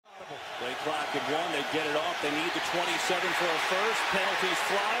Play clock at 1. They get it off. They need the 27 for a first. Penalties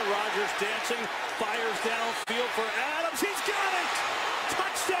fly. Rodgers dancing. Fires downfield for Adams. He's got it!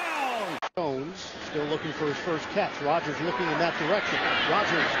 Touchdown! Jones still looking for his first catch. Rodgers looking in that direction.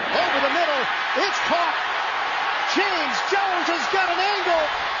 Rodgers over the middle. It's caught. James Jones has got an angle.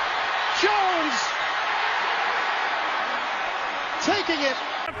 Jones taking it.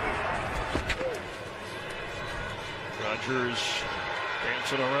 Rodgers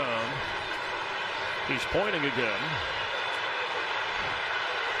dancing around. He's pointing again.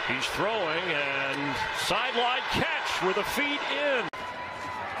 He's throwing and sideline catch with the feet in.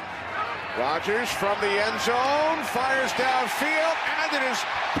 Rodgers from the end zone fires downfield and it is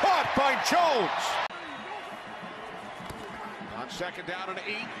caught by Jones. On second down and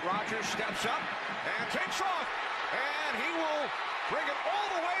 8, Rodgers steps up and takes off, and he will bring it all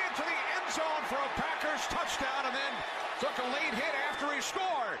the way into the end zone for a Packers touchdown, and then took a late hit after he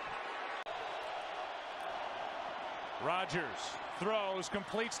scored. Rodgers throws,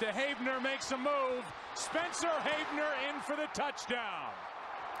 completes to Havener, makes a move. Spencer Havener in for the touchdown.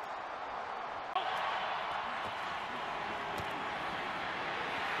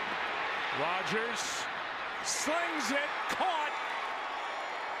 Rodgers slings it, caught,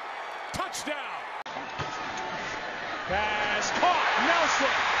 touchdown. Pass caught, Nelson,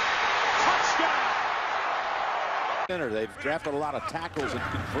 touchdown. They've drafted a lot of tackles and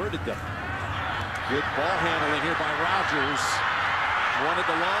converted them. Good ball handling here by Rodgers. Wanted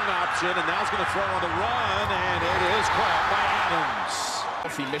the long option, and now he's going to throw on the run, and it is caught by Adams.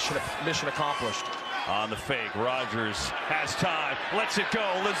 Mission accomplished. On the fake, Rodgers has time, lets it go.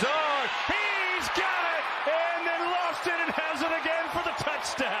 Lazard, he's got it, and then lost it and has it again for the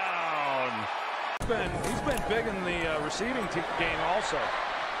touchdown. He's been big in the receiving game also.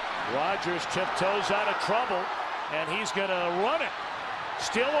 Rodgers tiptoes out of trouble, and he's going to run it.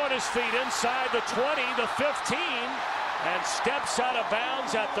 Still on his feet inside the 20, the 15, and steps out of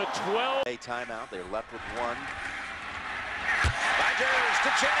bounds at the 12. A timeout. They're left with 1. Rodgers to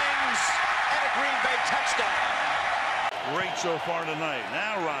Jennings, and a Green Bay touchdown. Great so far tonight.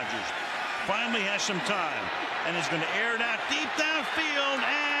 Now Rodgers finally has some time and is going to air it out deep downfield,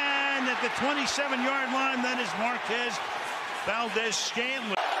 and at the 27-yard line, that is Marquez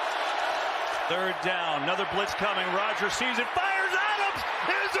Valdez-Scantling. Third down, another blitz coming. Rodgers sees it, fires. Adams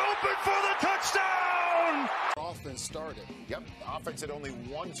is open for the touchdown. Offense started. Yep, offense had only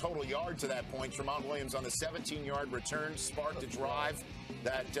 1 total yard to that point. Tremont Williams on the 17-yard return sparked a drive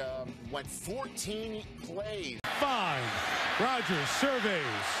that went 14 plays. Fine. Rodgers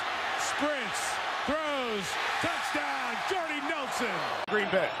surveys, sprints, throws, touchdown, Jordy Nelson. Green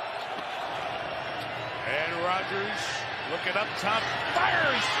Bay. And Rodgers looking up top,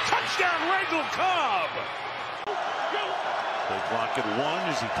 fires, touchdown, Randall Cobb. They block at 1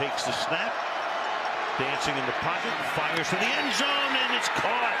 as he takes the snap. Dancing in the pocket, fires to the end zone, and it's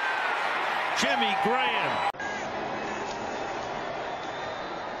caught. Jimmy Graham.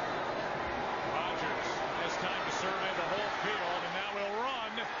 Rodgers has time to survey the whole field, and now he'll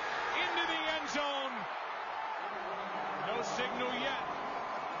run into the end zone. No signal yet.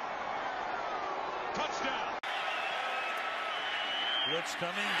 Touchdown. Blitz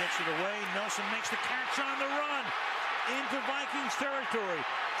coming, gets it away. Nelson makes the catch on the run into Vikings territory.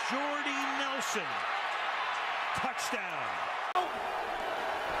 Jordy Nelson. Touchdown.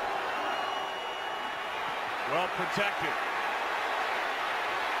 Well protected.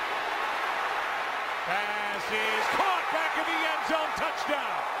 Pass is caught back in the end zone.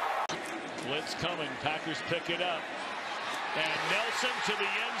 Touchdown. Blitz coming. Packers pick it up. And Nelson to the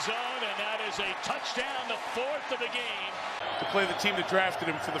end zone, and that is a touchdown, the 4th of the game. To play the team that drafted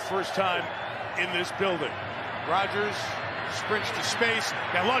him for the first time in this building. Rodgers sprints to space,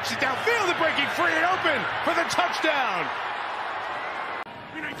 now launches downfield and breaking free and open for the touchdown.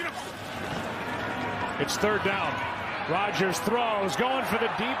 It's third down. Rodgers throws, going for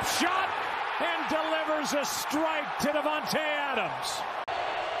the deep shot, and delivers a strike to Davante Adams.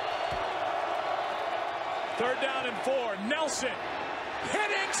 Third down and 4. Nelson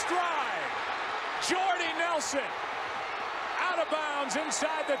hitting stride. Jordy Nelson out of bounds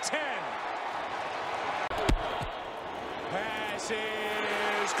inside the 10. Pass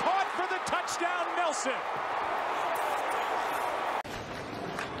is caught for the touchdown, Nelson.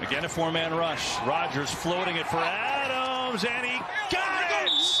 Again, a 4-man rush. Rodgers floating it for Adams, and he got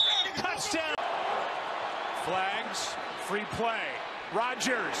it! Touchdown! Flags, free play.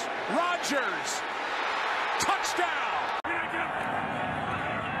 Rodgers, touchdown!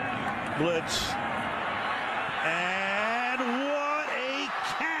 Blitz. And what a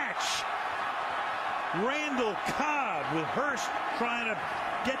catch! Randall Cobb with Hurst trying to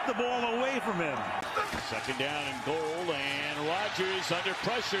get the ball away from him. Second down and goal, and Rodgers under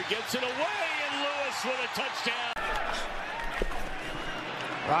pressure gets it away, and Lewis with a touchdown.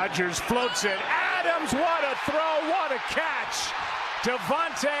 Rodgers floats it. Adams, what a throw, what a catch.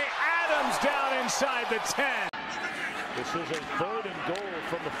 Davante Adams down inside the 10. This is a 3rd and goal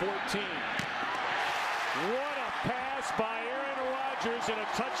from the 14. What a pass by Aaron Rodgers and a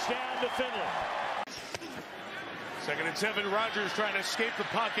touchdown to Finley. 2nd and 7. Rodgers trying to escape the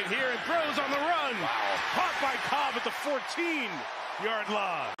pocket here and throws on the run. Wow. Caught by Cobb at the 14-yard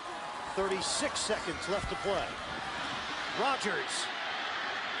line. 36 seconds left to play. Rodgers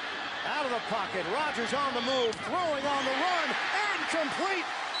out of the pocket. Rodgers on the move, throwing on the run, and complete.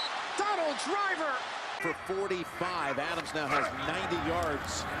 Donald Driver. For 45, Adams now has 90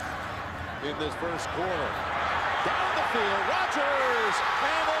 yards in this first quarter. Down the field, Rodgers,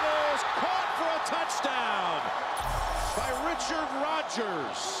 and it is caught for a touchdown by Richard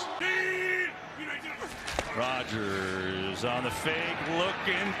Rodgers. Rodgers on the fake,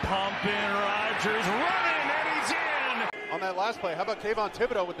 looking, pumping, Rodgers running, and he's in. On that last play, how about Kayvon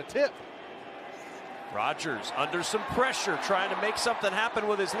Thibodeau with the tip? Rodgers under some pressure, trying to make something happen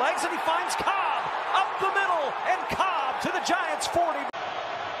with his legs, and he finds Cobb up the middle, and Cobb to the Giants' 40.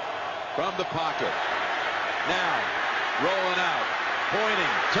 From the pocket. Now, rolling out,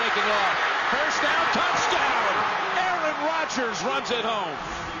 pointing, taking off. First down, touchdown! Aaron Rodgers runs it home.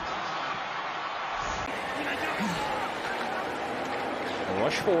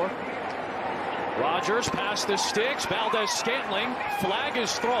 Rush 4. Rodgers past the sticks. Valdez-Scantling. Flag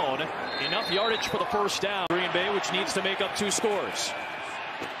is thrown. Enough yardage for the first down. Green Bay, which needs to make up 2 scores.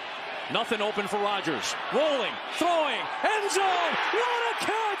 Nothing open for Rodgers. Rolling, throwing, end zone. What a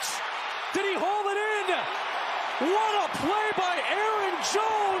catch! Did he hold it in? What a play by Aaron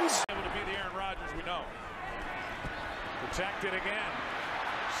Jones! Able to be the Aaron Rodgers we know. Protected again.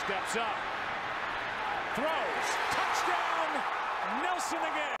 Steps up. Throws. Touchdown. Nelson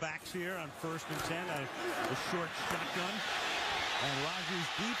again. Backs here on 1st and 10. A short shotgun. And Rodgers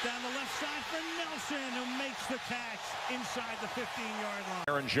deep down the left side for Nelson, who makes the catch inside the 15-yard line.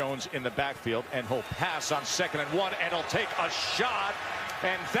 Aaron Jones in the backfield, and he'll pass on 2nd and 1, and he'll take a shot.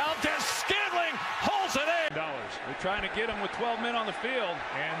 And Valdez-Scantling holds it in. They're trying to get him with 12 men on the field,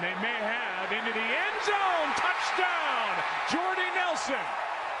 and they may have into the end zone. Touchdown, Jordy Nelson.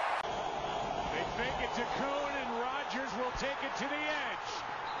 They fake it to Cohen, and Rodgers will take it to the edge.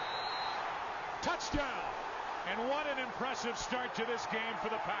 Touchdown. And what an impressive start to this game for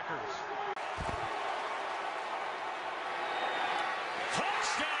the Packers.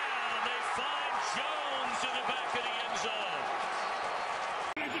 Touchdown! They find Jones in the back of the end zone.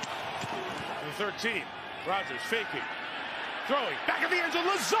 The 13. Rodgers faking. Throwing. Back of the end zone.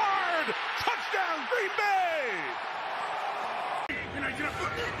 Lazard! Touchdown, Green Bay!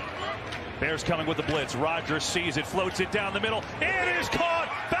 Bears coming with the blitz. Rodgers sees it, floats it down the middle. It is caught.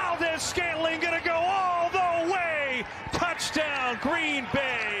 Valdez-Scantling gonna go all the way. Touchdown, Green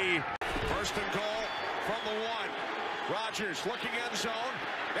Bay. 1st and goal from the 1. Rodgers looking end zone.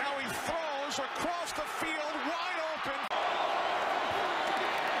 Now he throws across the field, wide open.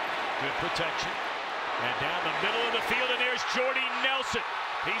 Good protection. And down the middle of the field, and there's Jordy Nelson.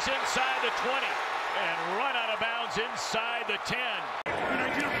 He's inside the 20 and run out of bounds inside the 10.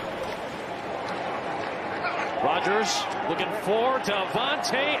 Rodgers looking for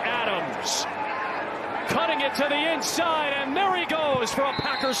Davante Adams. Cutting it to the inside, and there he goes for a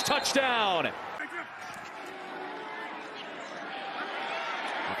Packers touchdown.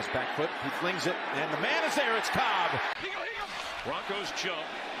 Off his back foot, he flings it, and the man is there. It's Cobb. Broncos jump.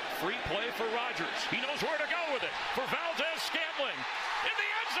 Free play for Rodgers. He knows where to go with it for Valdez-Scantling. In the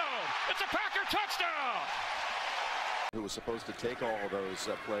end zone. It's a Packer touchdown. Who was supposed to take all of those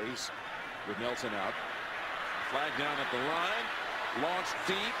plays with Nelson out. Flag down at the line. Launched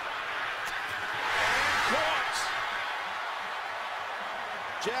deep. And caught.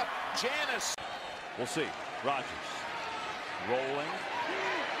 Jeff Janis. We'll see. Rodgers rolling.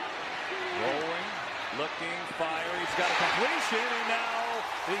 Rolling. Looking. Fire. He's got a completion. And now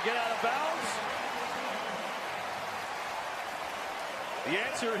did he get out of bounds? The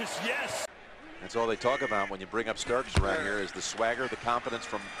answer is yes. That's all they talk about when you bring up starters around here is the swagger, the confidence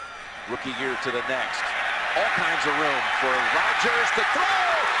from rookie year to the next. All kinds of room for Rodgers to throw,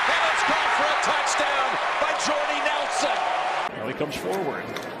 and it's caught for a touchdown by Jordy Nelson. Now he comes forward,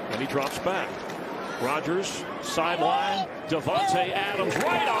 and he drops back. Rodgers, sideline, Davante Adams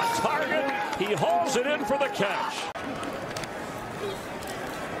right on target. He hauls it in for the catch.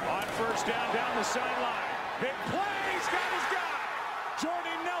 On 1st down the sideline. Big play, he's got his guy.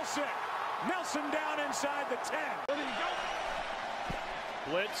 Jordy Nelson Nelson down inside the 10.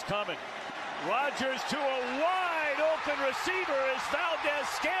 Blitz coming. Rodgers to a wide open receiver is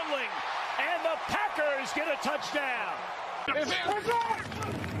Valdez-Scantling, and the Packers get a touchdown.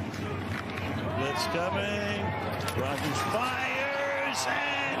 Blitz coming. Rodgers fires,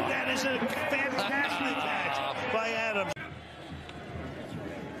 and that is a fantastic catch by Adams.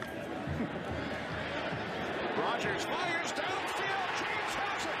 Rodgers fires downfield. James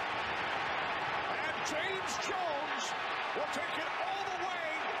has it. And James Jones will take it all the way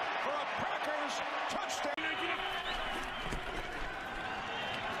for a Packers touchdown.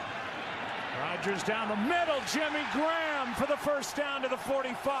 Rodgers down the middle. Jimmy Graham for the first down to the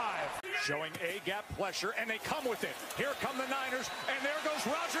 45. Showing A-gap pressure, and they come with it. Here come the Niners, and there goes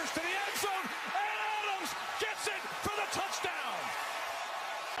Rodgers to the end zone, and Adams gets it for the touchdown.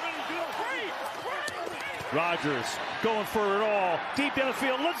 Rodgers going for it all. Deep down the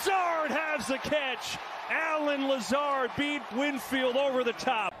field. Lazard has the catch. Allen Lazard beat Winfield over the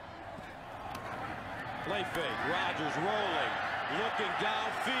top. Play fake. Rodgers rolling. Looking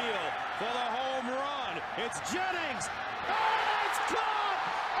downfield for the home run. It's Jennings. Oh, it's caught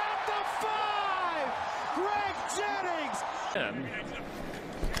at the 5. Greg Jennings.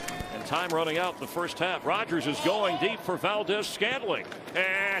 And time running out the first half. Rodgers is going deep for Valdez-Scantling.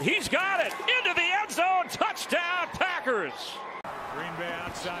 And he's got it into the end zone. Touchdown, Packers. Green Bay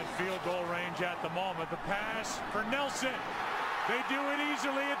outside field goal range at the moment. The pass for Nelson. They do it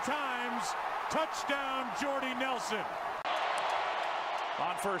easily at times. Touchdown, Jordy Nelson.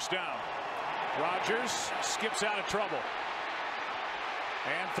 On first down, Rodgers skips out of trouble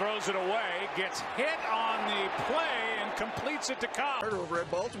and throws it away. Gets hit on the play and completes it to Cobb. Over at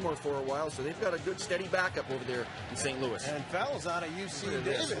Baltimore for a while, so they've got a good steady backup over there in St. Louis. And fouls on a UC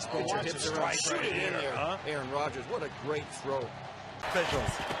Davis. Get your hips around, shoot it in there. Huh? Aaron Rodgers, what a great throw.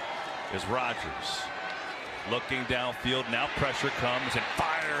 Officials. Is Rodgers looking downfield. Now pressure comes and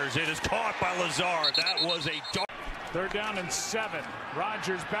fires. It is caught by Lazard. That was a dart. 3rd down and 7.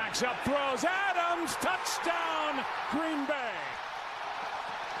 Rodgers backs up, throws. Adams, touchdown, Green Bay.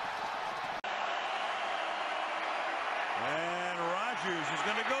 And Rodgers is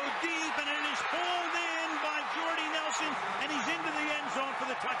going to go deep, and it is pulled in by Jordy Nelson, and he's into the end zone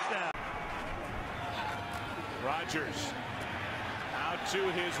for the touchdown. Rodgers out to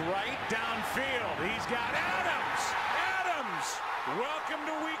his right, downfield. He's got Adams. Adams, welcome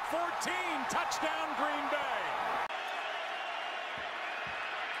to Week 14. Touchdown, Green Bay.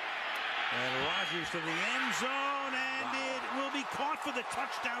 And Rodgers to the end zone, and it will be caught for the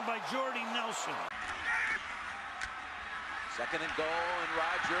touchdown by Jordy Nelson. 2nd and goal, and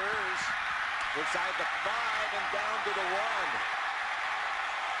Rodgers inside the 5 and down to the 1.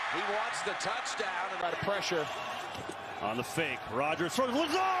 He wants the touchdown. And by the pressure. On the fake, Rodgers throws.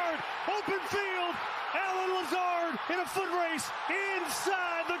 Lazard, open field. Allen Lazard in a foot race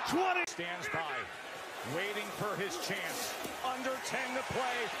inside the 20. Stands by, waiting for his chance. Under 10 to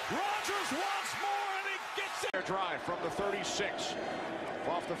play. Rodgers wants more, and he gets it. Drive from the 36.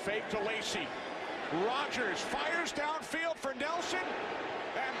 Off the fake to Lacey. Rodgers fires downfield for Nelson,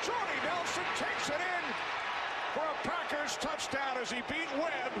 and Jordy Nelson takes it in for a Packers touchdown as he beat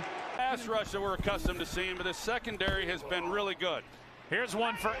Webb. Pass rush that we're accustomed to seeing, but the secondary has been really good. Here's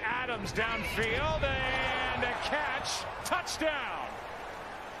one for Adams downfield, and a catch. Touchdown.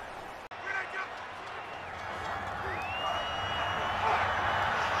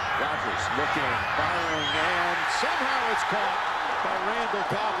 Rodgers looking, firing, and somehow it's caught by Randall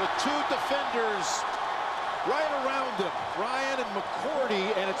Cobb with 2 defenders right around him, Ryan and McCourty,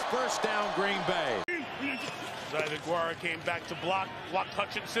 and it's first down, Green Bay. Guara came back to block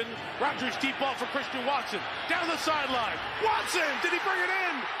Hutchinson. Rodgers deep ball for Christian Watson. Down the sideline. Watson, did he bring it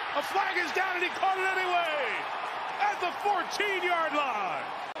in? A flag is down and he caught it anyway. At the 14-yard line.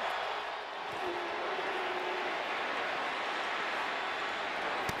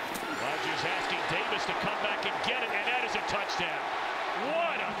 Rodgers asking Davis to come back and get it, and that is a touchdown.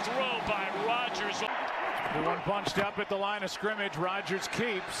 What a throw by Rodgers. The one bunched up at the line of scrimmage. Rodgers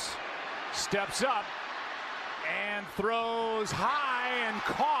keeps, steps up, and throws high and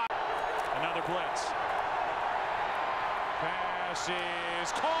caught. Another blitz. Pass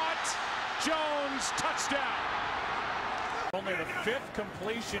is caught. Jones, touchdown. Only the 5th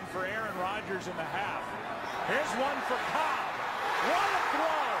completion for Aaron Rodgers in the half. Here's one for Cobb. What a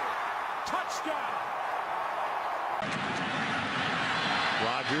throw. Touchdown.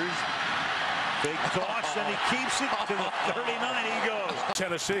 Rodgers, big toss, and he keeps it to the 39. He goes.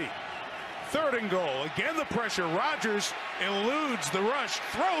 Tennessee. 3rd and goal. Again the pressure. Rodgers eludes the rush,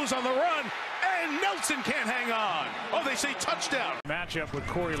 throws on the run, and Nelson can't hang on. Oh, they say touchdown. Matchup with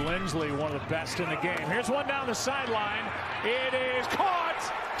Corey Lindsley, one of the best in the game. Here's one down the sideline. It is caught.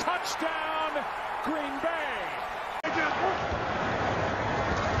 Touchdown, Green Bay.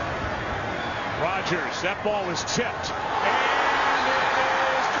 Rodgers, that ball was tipped. And it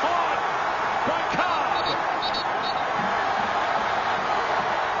is caught by Cobb.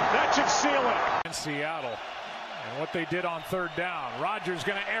 That should seal it. In Seattle. And what they did on third down. Rodgers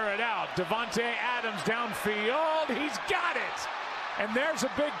going to air it out. Devontae Adams downfield. He's got it. And there's a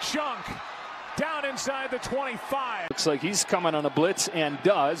big chunk down inside the 25. Looks like he's coming on a blitz and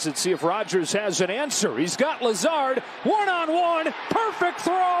does. Let's see if Rodgers has an answer. He's got Lazard. One-on-one. Perfect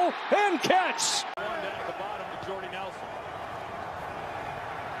throw and catch. One down at the bottom to Jordy Nelson.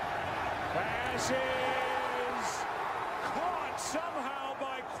 Pass is caught somehow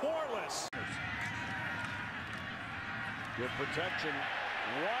by Corliss. Good protection.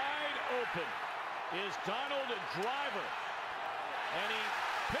 Wide open is Donald Driver. And he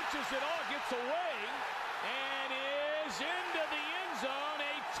pitches it all, gets away, and is into the end zone.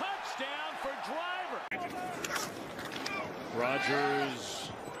 A touchdown for Driver.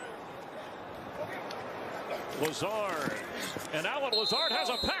 Rodgers. Lazard. And Alan Lazard has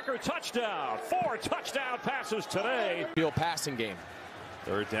a Packer touchdown. 4 touchdown passes today. Field passing game.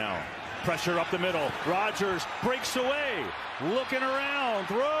 Third down. Pressure up the middle. Rodgers breaks away. Looking around.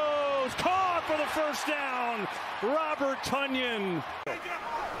 Throws. Caught for the first down. Robert Tonyan.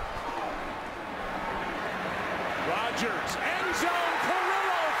 Rodgers. End zone.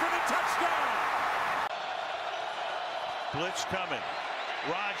 Carrillo for the touchdown. Blitz coming.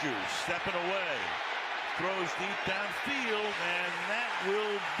 Rodgers stepping away. Throws deep downfield, and that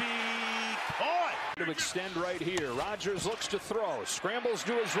will be caught. To extend right here. Rodgers looks to throw. Scrambles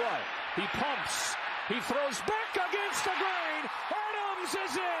to his right. He pumps. He throws back against the grain. Adams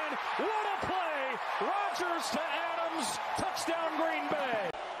is in. What a play. Rodgers to Adams. Touchdown Green Bay.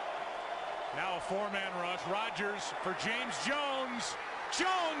 Now a 4-man rush. Rodgers for James Jones.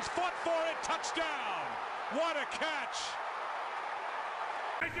 Jones fought for it. Touchdown. What a catch.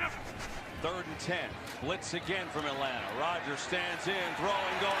 3rd and 10. Blitz again from Atlanta. Rodgers stands in,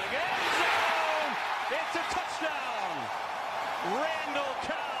 throwing, going end zone. It's a touchdown. Randall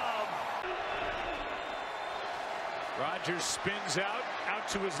Cobb. Rodgers spins out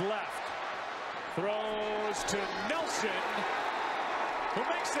to his left. Throws to Nelson, who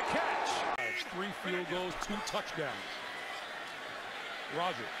makes the catch. 3 field goals, 2 touchdowns.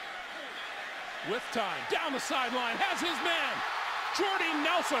 Rodgers with time down the sideline, has his man. Jordy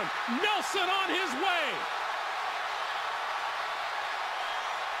Nelson. Nelson on his way.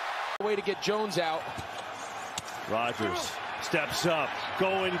 Way to get Jones out. Rodgers steps up,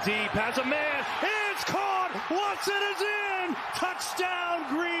 going deep, has a man. It's caught. Watson is in. Touchdown,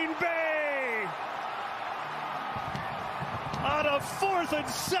 Green Bay. On a 4th and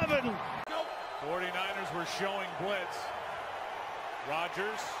 7. 49ers were showing blitz.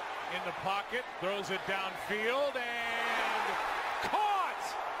 Rodgers in the pocket, throws it downfield, and caught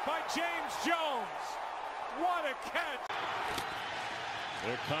by James Jones. What a catch.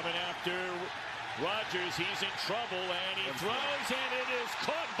 They're coming after Rodgers. He's in trouble, and he throws, and it is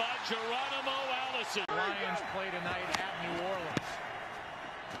caught by Geronimo Allison. Lions play tonight at New Orleans.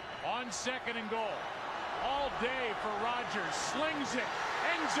 On 2nd and goal. All day for Rodgers. Slings it.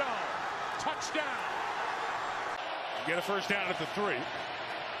 End zone. Touchdown. Get a first down at the 3.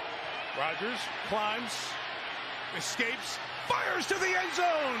 Rodgers climbs, escapes, fires to the end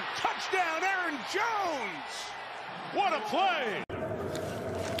zone. Touchdown, Aaron Jones. What a play.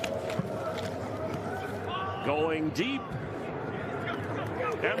 Going deep.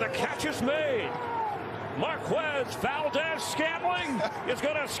 And the catch is made. Marquez Valdez-Scantling is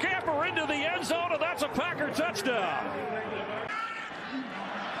going to scamper into the end zone, and that's a Packer touchdown.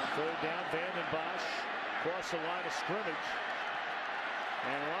 3rd down, Van Bosch across the line of scrimmage.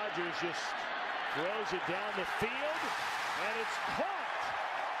 And Rodgers just throws it down the field, and it's caught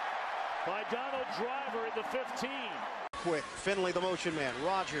by Donald Driver at the 15. Quick, Finley the motion man.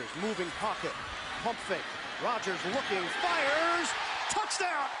 Rodgers moving pocket. Pump fake. Rodgers looking, fires.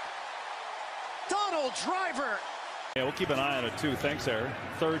 Touchdown! Donald Driver. Yeah, we'll keep an eye on it too. Thanks, Aaron.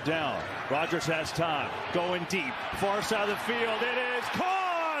 3rd down. Rodgers has time. Going deep. Far side of the field. It is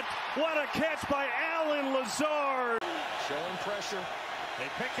caught! What a catch by Alan Lazard. Showing pressure. They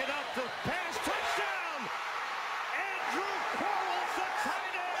pick it up for pass. Touchdown! Andrew Quarles, the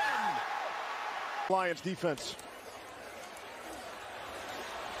tight end. Lions defense.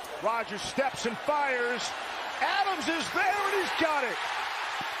 Rodgers steps and fires. Adams is there, and he's got it.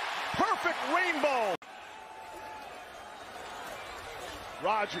 Perfect rainbow.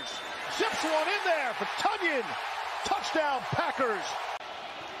 Rodgers Zips one in there for Tunyon. Touchdown, Packers.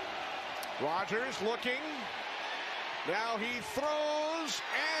 Rodgers looking. Now he throws,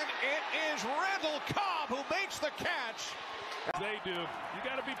 and it is Randall Cobb who makes the catch. They do. You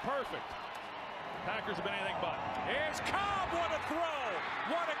got to be perfect. Packers have been anything but. Here's Cobb. What a throw.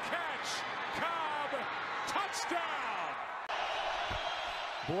 What a catch. Cobb. Touchdown.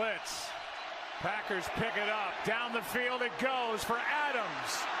 Blitz. Packers pick it up. Down the field it goes for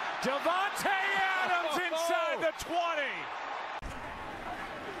Adams. Devontae Adams inside the 20.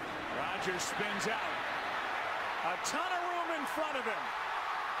 Rodgers spins out. A ton of room in front of him.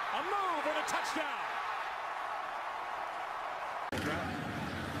 A move and a touchdown.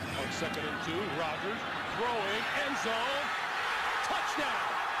 On 2nd and 2, Rodgers throwing, end zone, touchdown.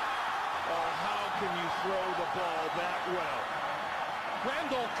 Oh, how can you throw the ball that well?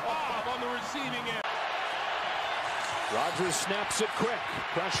 Randall Cobb on the receiving end. Rodgers snaps it quick.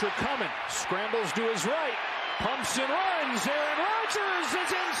 Pressure coming. Scrambles to his right. Pumps and runs. Aaron Rodgers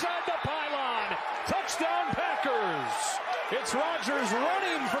is inside the pylon. Touchdown, Packers. It's Rodgers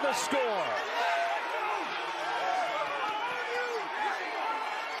running for the score.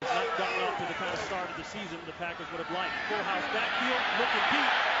 Not gotten off to the kind of start of the season the Packers would have liked. Full house backfield, looking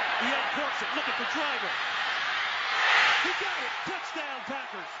deep. He uncorks it, looking for Driver. He got it. Touchdown,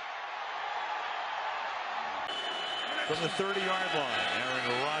 Packers. From the 30-yard line, Aaron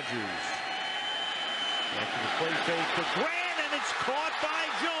Rodgers. After the play fake for Grant, and it's caught by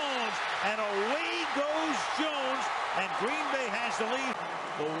Jones. And away goes Jones, and Green Bay has the lead.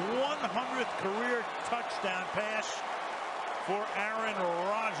 The 100th career touchdown pass for Aaron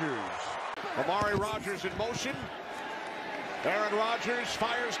Rodgers. Amari Rodgers in motion. Aaron Rodgers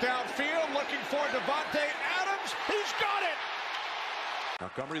fires downfield, looking for Devontae Adams. He's got it!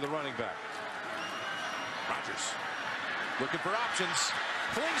 Montgomery, the running back. Rodgers looking for options.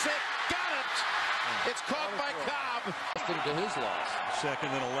 Flings it. Got it. It's caught by Cobb. To his loss. 2nd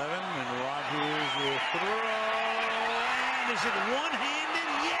and 11, and Rodgers will throw. And is it one-handed?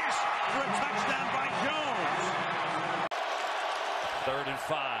 Yes! For a touchdown by Jones. 3rd and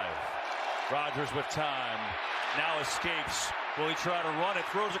 5. Rodgers with time. Now escapes. Will he try to run it?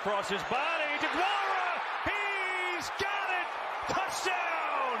 Throws across his body. DeGuara! He's got it!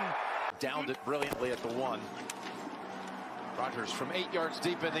 Touchdown! Downed it brilliantly at the 1. Rodgers from 8 yards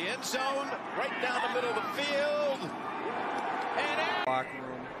deep in the end zone. Right down the middle of the field. And Locker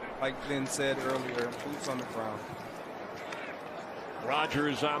room, like Glenn said earlier, boots on the ground.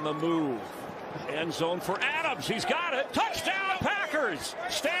 Rodgers on the move. End zone for Adams. He's got it. Touchdown, Packers!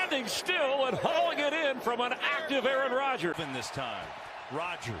 Standing still and hauling it in from an active Aaron Rodgers. In this time,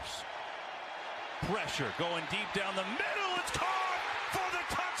 Rodgers. Pressure going deep down the middle. It's caught for the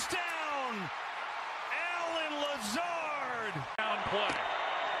touchdown. Allen Lazard. Down play.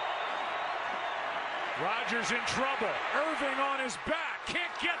 Rodgers in trouble. Irving on his back.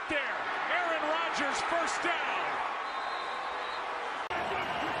 Can't get there. Aaron Rodgers first down.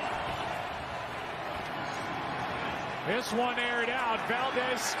 This one aired out.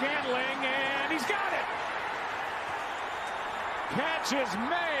 Valdez-Scantling, and he's got it. Catch is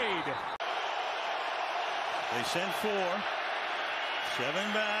made. They send 4.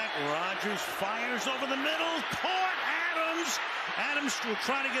 7 back. Rodgers fires over the middle. Caught Adams. Adams will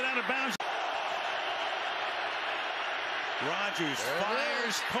try to get out of bounds. Rodgers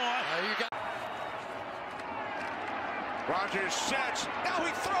fires. Caught. Rodgers sets. Now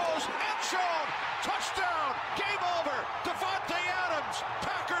he throws. End zone. Touchdown. Game over. Devontae Adams.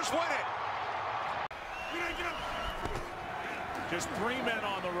 Packers win it. Just 3 men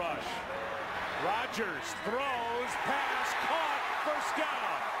on the rush. Rodgers throws, pass, caught, first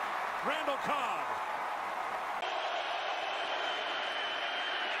down. Randall Cobb.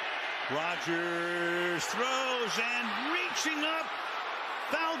 Rodgers throws and reaching up.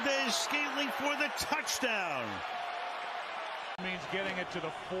 Valdez-Scantling for the touchdown. Means getting it to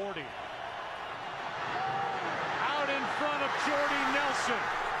the 40. Out in front of Jordy Nelson.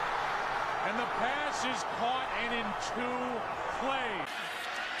 And the pass is caught and in 2 plays.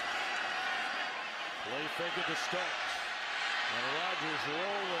 Play fake at the start. And Rodgers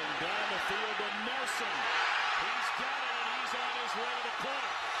rolling down the field to Nelson. He's got it and he's on his way to the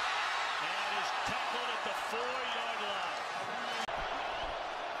corner. And is tackled at the 4-yard line.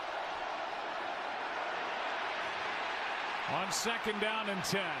 On 2nd down and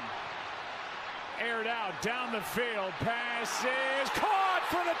 10. Aired out down the field. Pass is caught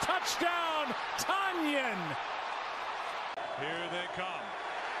for the touchdown. Tunyon. Here they come.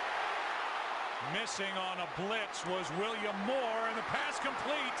 Missing on a blitz was William Moore, and the pass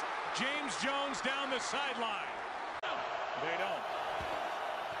complete. James Jones down the sideline. They don't.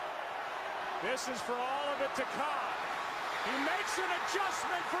 This is for all of it to Cobb. He makes an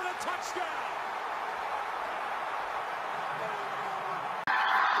adjustment for the touchdown.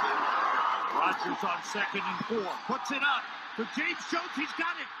 Rodgers on 2nd and 4. Puts it up for James Jones. He's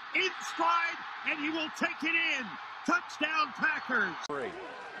got it in stride, and he will take it in. Touchdown, Packers.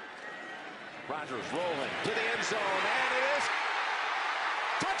 Rodgers rolling to the end zone, and it is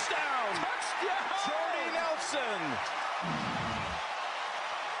touchdown! Touchdown! Jordy Nelson!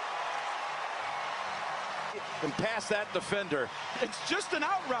 And past that defender. It's just an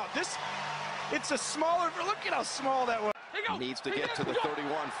out route. It's a smaller, look at how small that was. Needs to get to the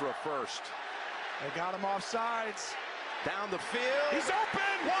 31 for a first. They got him off sides. Down the field. He's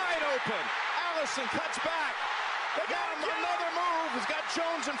open! Wide open. Allison cuts back. They got him another move. He's got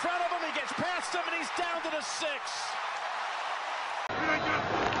Jones in front of him. He gets past him, and he's down to the 6.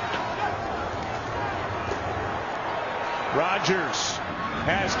 Rodgers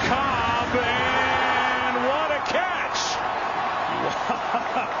has Cobb, and what a catch!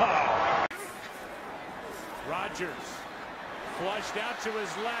 Wow! Rodgers flushed out to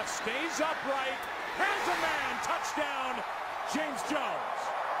his left, stays upright, has a man, touchdown, James Jones.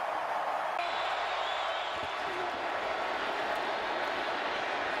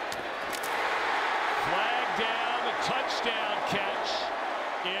 Flag down, the touchdown catch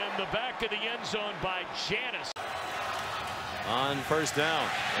in the back of the end zone by Janis. On first down,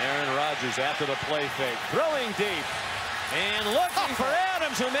 Aaron Rodgers after the play fake, throwing deep and looking for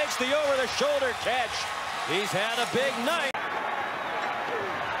Adams, who makes the over-the-shoulder catch. He's had a big night.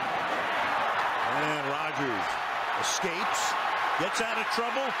 And Rodgers escapes, gets out of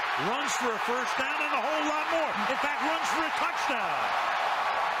trouble, runs for a first down and a whole lot more. In fact, runs for a touchdown.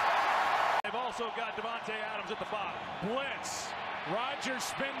 They've also got Davante Adams at the bottom. Blitz. Rodgers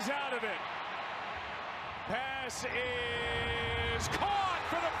spins out of it. Pass is caught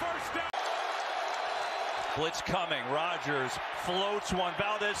for the first down. Blitz coming. Rodgers floats one.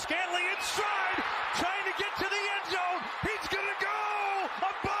 Valdez-Scantling inside, trying to get to the end zone. He's going to go.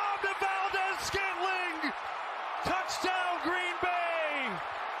 A bomb to Valdez-Scantling. Touchdown, Green Bay.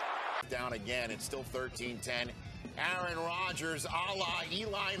 Down again. It's still 13-10. Aaron Rodgers, a la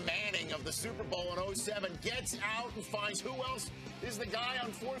Eli Manning of the Super Bowl in 07, gets out and finds who else is the guy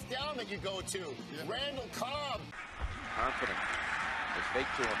on fourth down that you go to. Randall Cobb. Confident. They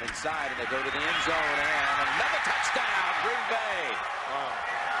fake to him inside, and they go to the end zone, and another touchdown, Green Bay. Wow.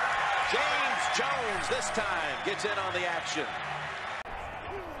 James Jones this time gets in on the action.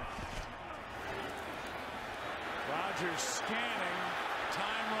 Rodgers scanning,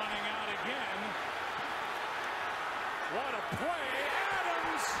 time running out again. What a play,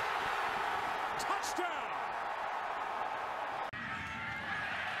 Adams, touchdown.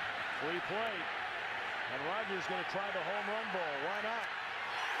 Free play, and Rodgers going to try the home run ball, why not?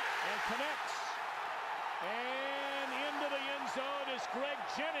 And connects, and into the end zone is Greg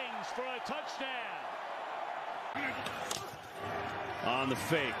Jennings for a touchdown. On the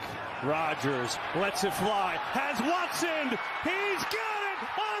fake, Rodgers lets it fly, has Watson, he's got it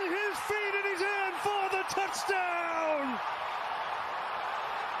on his feet, and he's in for the touchdown!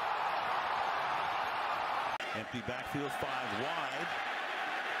 Empty backfield, 5 wide.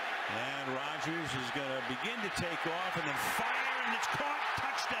 And Rodgers is going to begin to take off and then fire, and it's caught.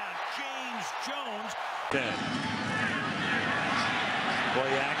 Touchdown, James Jones.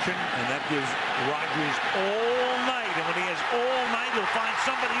 Play action, and that gives Rodgers all night. And when he has all night, he'll find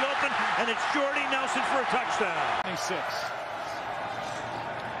somebody open, and it's Jordy Nelson for a touchdown. 26.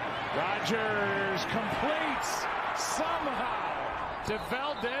 Rodgers completes somehow to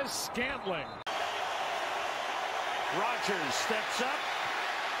Valdez-Scantling. Rodgers steps up,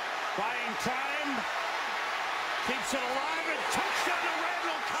 buying time, keeps it alive, and touchdown to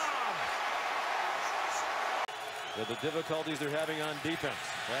Randall Cobb. With the difficulties they're having on defense,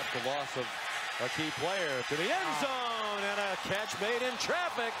 that's the loss of a key player to the end zone, and a catch made in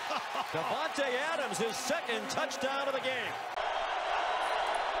traffic. Davante Adams, his second touchdown of the game.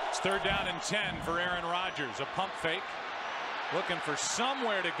 It's 3rd down and 10 for Aaron Rodgers. A pump fake, looking for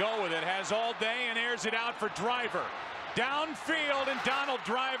somewhere to go with it. Has all day and airs it out for Driver. Downfield, and Donald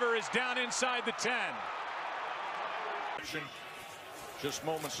Driver is down inside the 10. Just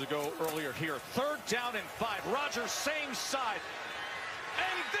moments ago earlier here. 3rd down and 5. Rodgers same side.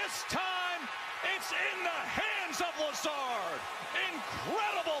 And this time it's in the hands of Lazard.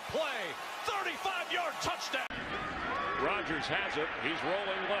 Incredible play. 35-yard touchdown. Rodgers has it. He's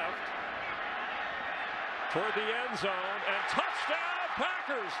rolling left toward the end zone, and touchdown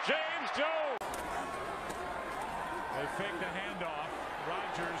Packers, James Jones. They fake the handoff.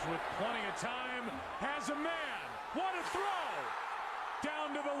 Rodgers with plenty of time has a man. What a throw!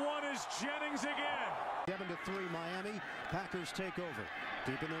 Down to the 1 is Jennings again. 7-3 Miami. Packers take over.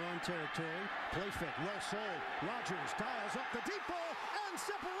 Deep in their own territory. Play fake. Well sold. Rodgers dials up the deep ball and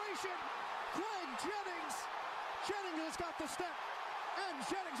separation. Greg Jennings. Jennings has got the step. And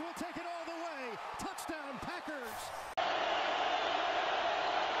Jennings will take it all the way. Touchdown Packers.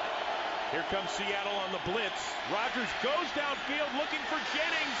 Here comes Seattle on the blitz. Rodgers goes downfield looking for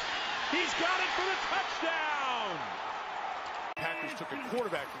Jennings. He's got it for the touchdown. Packers took a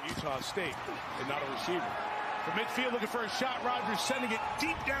quarterback from Utah State and not a receiver. From midfield looking for a shot. Rodgers sending it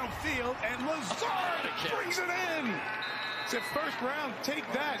deep downfield, and Lazard brings it in. It's a first round. Take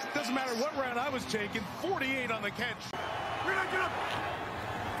that. Doesn't matter what round I was taking. 48 on the catch.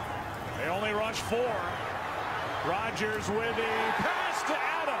 They only rush 4. Rodgers with a pass to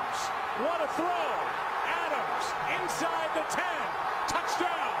Adams. What a throw. Adams inside the 10.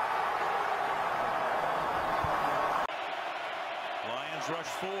 Touchdown. Lions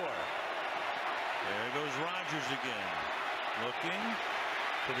rush 4. There goes Rodgers again. Looking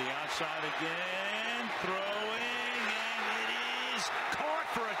to the outside again. Throwing, and it is caught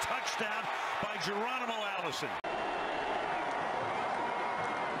for a touchdown by Geronimo Allison.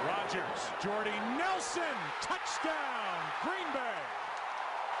 Rodgers, Jordy Nelson, touchdown, Green Bay.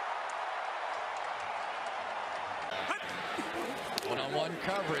 One-on-one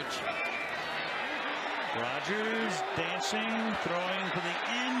coverage. Rodgers dancing, throwing for the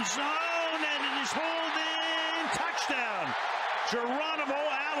end zone, and it is holding. Touchdown, Geronimo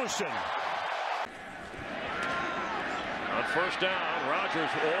Allison. On first down,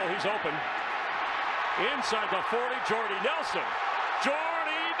 Rodgers, he's open. Inside the 40, Jordy Nelson.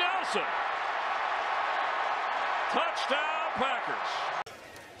 Jordy Nelson. Touchdown, Packers.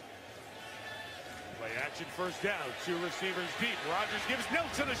 Play action first down. 2 receivers deep. Rodgers gives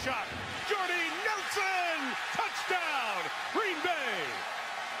Nelson a shot. Jordy Nelson! Touchdown! Green Bay!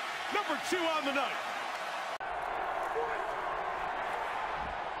 Number 2 on the night.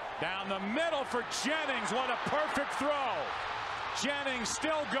 Down the middle for Jennings. What a perfect throw. Jennings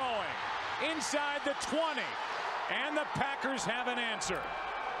still going. Inside the 20. And the Packers have an answer.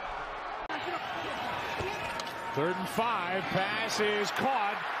 3rd and 5. Pass is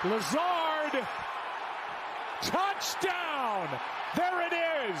caught. Lazard. Touchdown! There it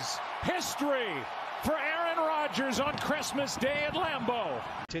is. History for Aaron Rodgers on Christmas Day at Lambeau.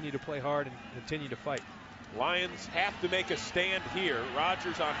 Continue to play hard and continue to fight. Lions have to make a stand here.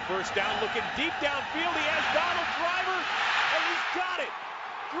 Rodgers on first down, looking deep downfield. He has Donald Driver, and he's got it.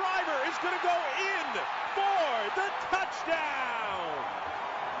 Driver is going to go in for the touchdown.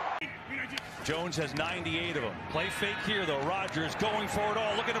 Jones has 98 of them. Play fake here, though. Rodgers going for it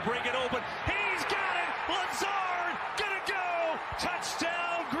all, looking to break it open. He's got it. Lazard gonna go.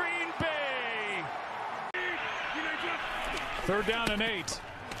 Touchdown, Green Bay. 3rd down and 8.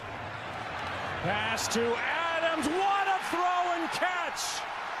 Pass to Adams. What a throw and catch.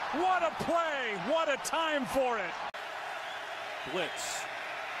 What a play. What a time for it. Blitz.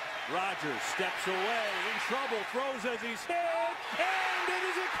 Rodgers steps away, in trouble, throws as he's hit, and it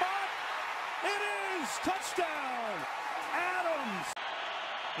is caught. It is touchdown, Adams.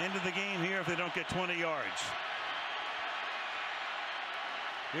 End of the game here if they don't get 20 yards.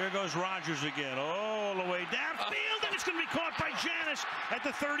 Here goes Rodgers again, all the way downfield, and it's going to be caught by Janis at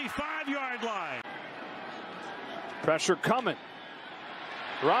the 35-yard line. Pressure coming.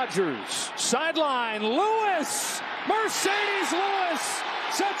 Rodgers, sideline, Lewis, Mercedes Lewis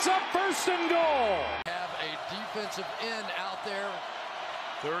sets up 1st and goal. Have a defensive end out there.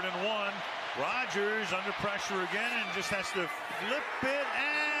 3rd and 1. Rodgers under pressure again and just has to flip it,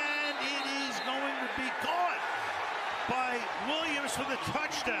 and it is going to be caught by Williams for the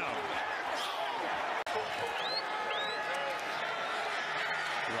touchdown.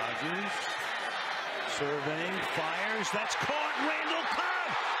 Rodgers surveying, fires, that's caught. Randall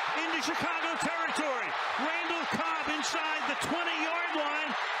Cobb into Chicago territory. Randall Cobb inside the 20-yard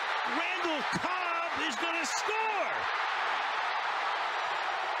line. Randall Cobb is going to score.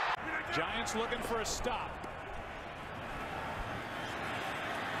 Giants looking for a stop.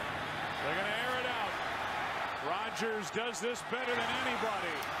 They're going to air it out. Rodgers does this better than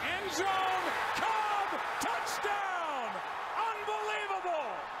anybody. End zone, Cobb, touchdown!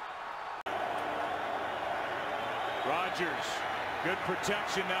 Unbelievable! Rodgers, good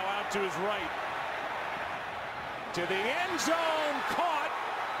protection now out to his right. To the end zone, caught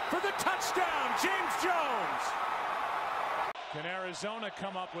for the touchdown, James Jones. Can Arizona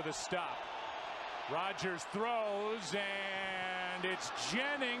come up with a stop? Rodgers throws, and it's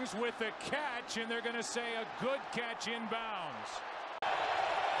Jennings with the catch, and they're going to say a good catch inbounds.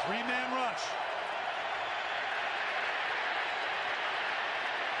 3-man rush.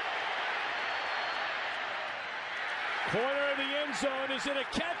 Corner of the end zone. Is it a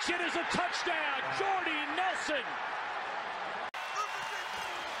catch? It is a touchdown. Jordy Nelson.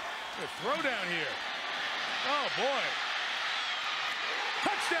 A throw down here. Oh, boy.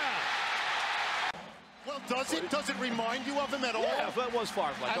 Touchdown. Well, does it remind you of him at all? Yeah, that was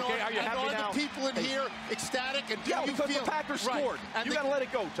far-fetched. Okay, are you happy now? Are the people in here ecstatic? And do yeah, you because feel the Packers scored. And you got to let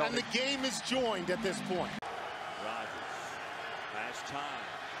it go, Tony. And the game is joined at this point. Rodgers has time.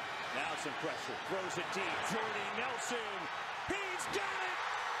 Now some pressure. Throws it deep. Jordy Nelson. He's got it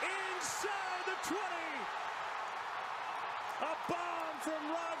inside the 20. A bomb from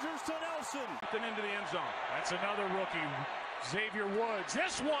Rodgers to Nelson. Then into the end zone. That's another rookie. Xavier Woods.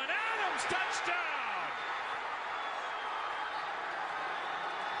 This one, Adams, touchdown!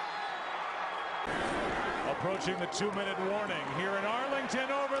 Approaching the 2-minute warning here in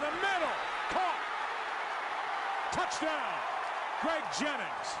Arlington, over the middle. Caught. Touchdown. Greg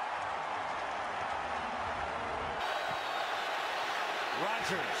Jennings.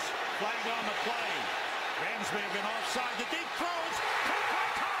 Rodgers, flag on the play. Rams may have been offside. The deep throws. Caught by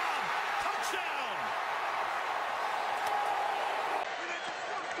Cobb. Touchdown.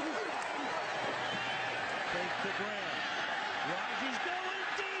 Fake to Graham. Rodgers going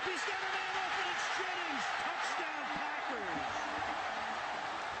deep. He's got a man open. It's Jennings. Touchdown Packers.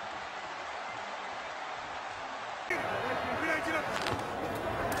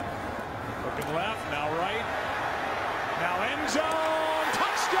 Looking left, now right. Now end zone.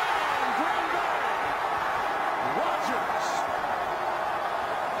 Touchdown, Green Bay. Rodgers.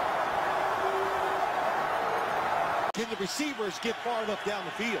 Can the receivers get far enough down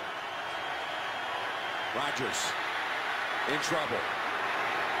the field? Rodgers in trouble.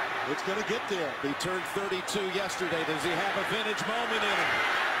 It's going to get there. He turned 32 yesterday. Does he have a vintage moment in him?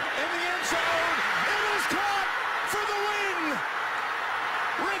 In the end zone. It is caught for the win.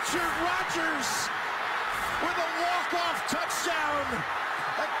 Richard Rodgers with a walk-off touchdown.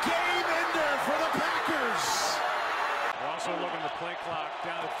 A game ender for the Packers. We're also looking at the play clock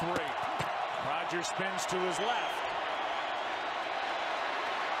down to 3. Rodgers spins to his left.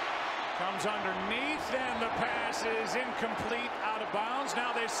 Comes underneath, and the pass is incomplete, out of bounds.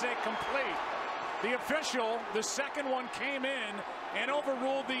 Now they say complete. The official, the second one, came in and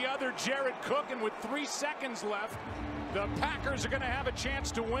overruled the other, Jared Cook, and with 3 seconds left, the Packers are going to have a chance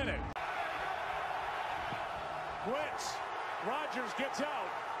to win it. Blitz. Rodgers gets out.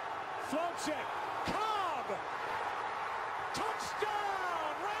 Floats it. Cobb!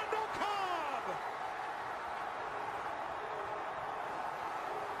 Touchdown! Randall Cobb!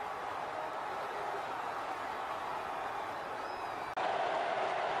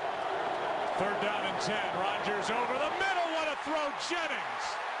 Third down and 10. Rodgers over the middle. What a throw, Jennings.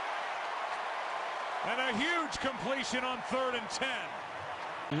 And a huge completion on 3rd and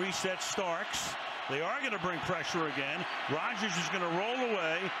 10. Reset Starks. They are going to bring pressure again. Rodgers is going to roll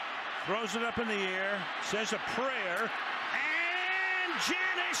away. Throws it up in the air. Says a prayer. And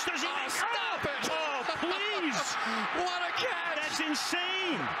Jennings does he stop it! Oh, please! What a catch! That's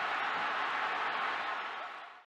insane!